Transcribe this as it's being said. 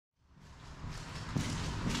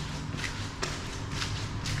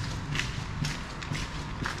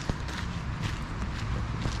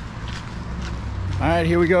right,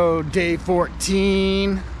 here we go, day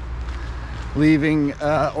 14, leaving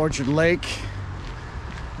Orchard Lake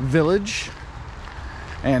Village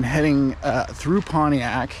and heading through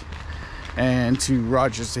Pontiac and to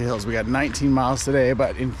Rochester Hills. We got 19 miles today,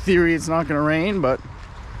 but in theory it's not gonna rain, but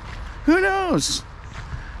who knows?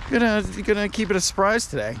 Gonna keep it a surprise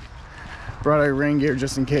today. Brought our rain gear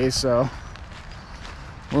just in case, so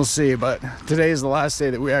we'll see. But today is the last day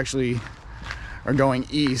that we actually are going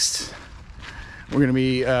east. We're gonna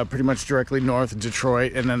be pretty much directly north of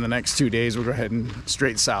Detroit, and then the next 2 days we'll go ahead and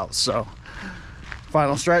straight south. So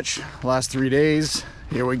final stretch, last 3 days,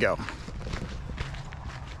 here we go.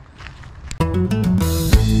 I'm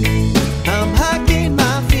hiking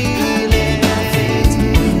my feelings,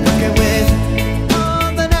 working with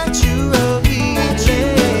all the natural healing.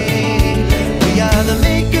 We are the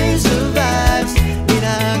makers of lives in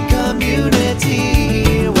our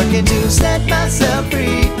community, working to set myself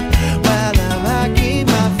free while I'm hiking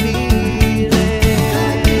my feelings.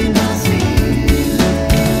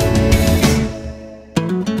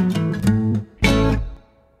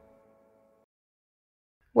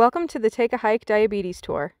 Welcome to the Take a Hike Diabetes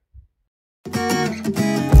Tour.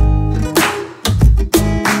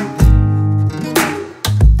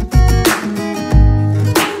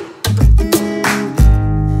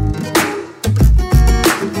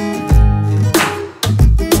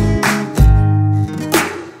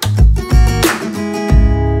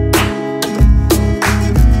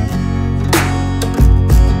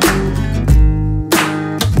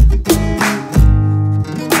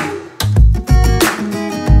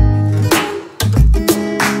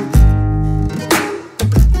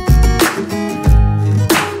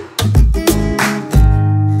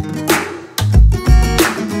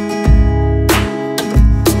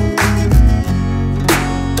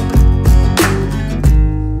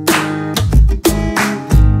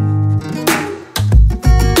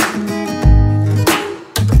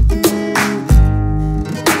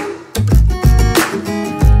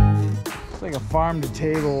 Farm to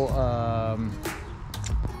table,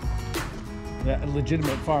 yeah,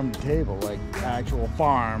 legitimate farm to table, like actual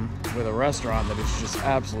farm with a restaurant that is just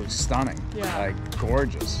absolutely stunning. Yeah. Like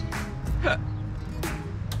gorgeous.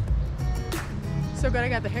 So good I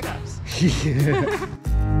got the hiccups. Yeah.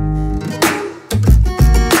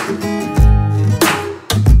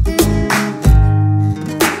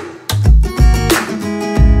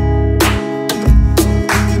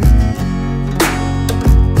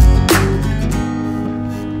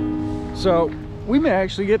 So we may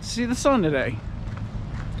actually get to see the sun today.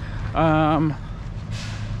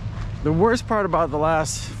 The worst part about the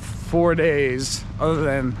last 4 days, other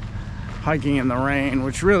than hiking in the rain,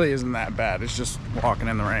 which really isn't that bad, it's just walking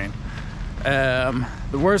in the rain.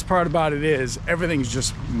 The worst part about it is everything's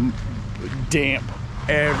just damp.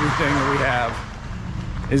 Everything that we have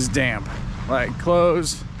is damp. Like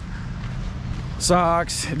clothes,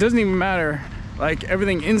 socks, it doesn't even matter. Like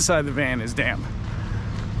everything inside the van is damp.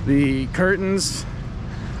 The curtains,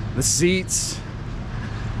 the seats,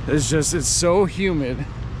 it's so humid,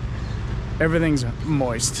 everything's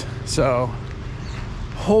moist. So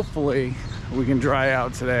hopefully we can dry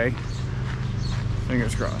out today,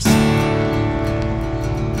 fingers crossed.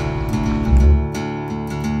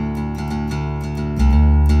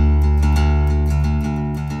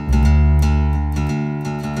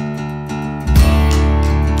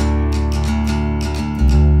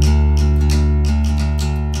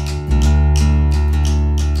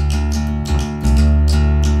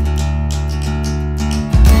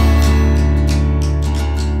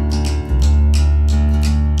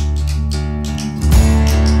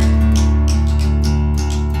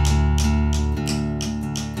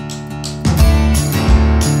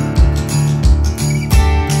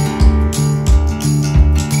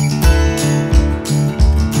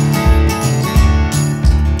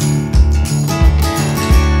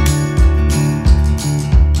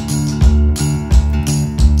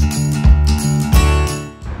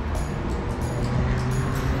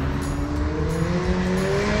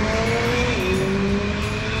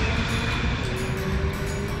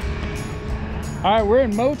 All right, we're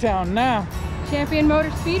in Motown now. Champion Motor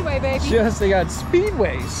Speedway, baby. Just, they got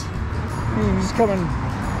speedways. You can just come and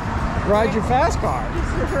ride your fast car.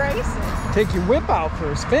 Just racing. Take your whip out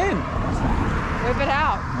for a spin. Whip it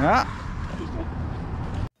out. Yeah.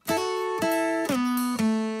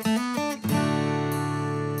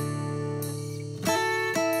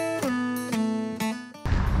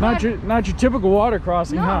 Not your typical water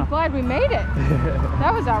crossing, No, huh? I'm glad we made it.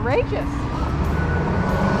 That was outrageous.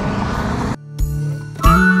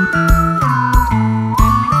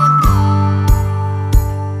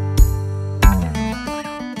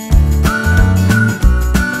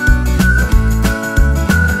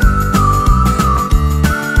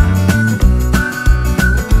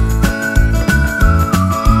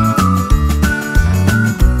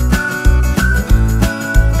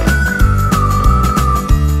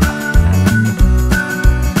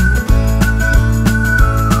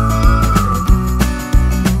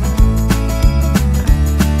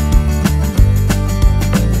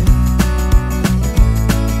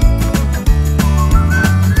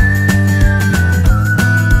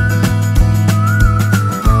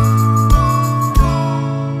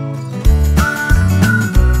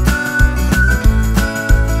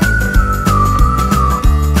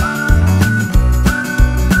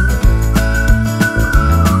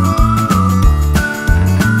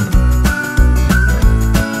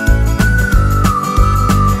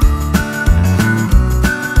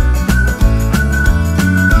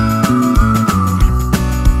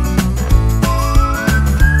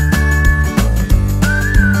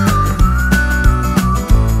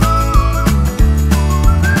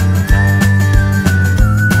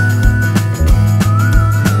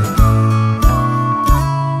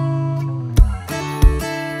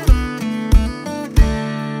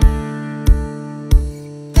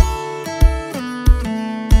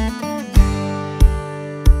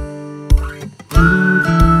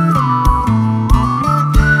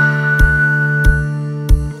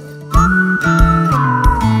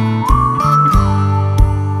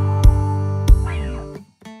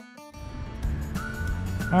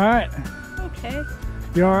 Okay.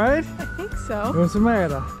 You alright? I think so. What's the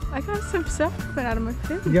matter? I got some stuff coming out of my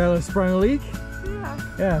face. You got a sprung leak? Yeah.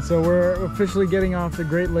 Yeah, so we're officially getting off the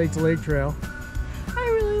Great Lake to Lake Trail. I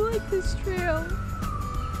really like this trail.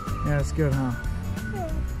 Yeah, it's good, huh?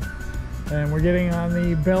 Yeah. And we're getting on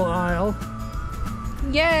the Belle Isle.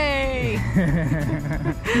 Yay!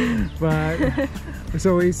 But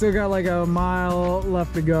so we still got like a mile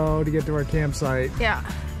left to go to get to our campsite. Yeah.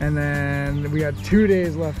 And then we got 2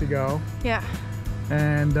 days left to go. Yeah.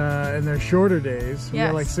 And they're shorter days. We got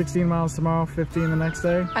Yes. like 16 miles tomorrow, 15 the next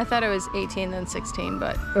day. I thought it was 18 then 16,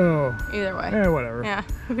 but Oh. either way. Yeah, whatever. Yeah.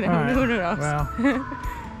 Who All right. knows? Well,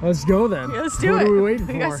 let's go then. Yeah, let's do it. What are we waiting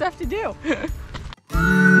for? We got stuff to do.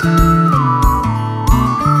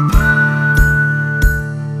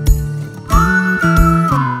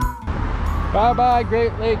 Bye bye,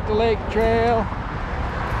 Great Lake to Lake Trail.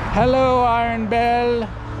 Hello, Iron Belle.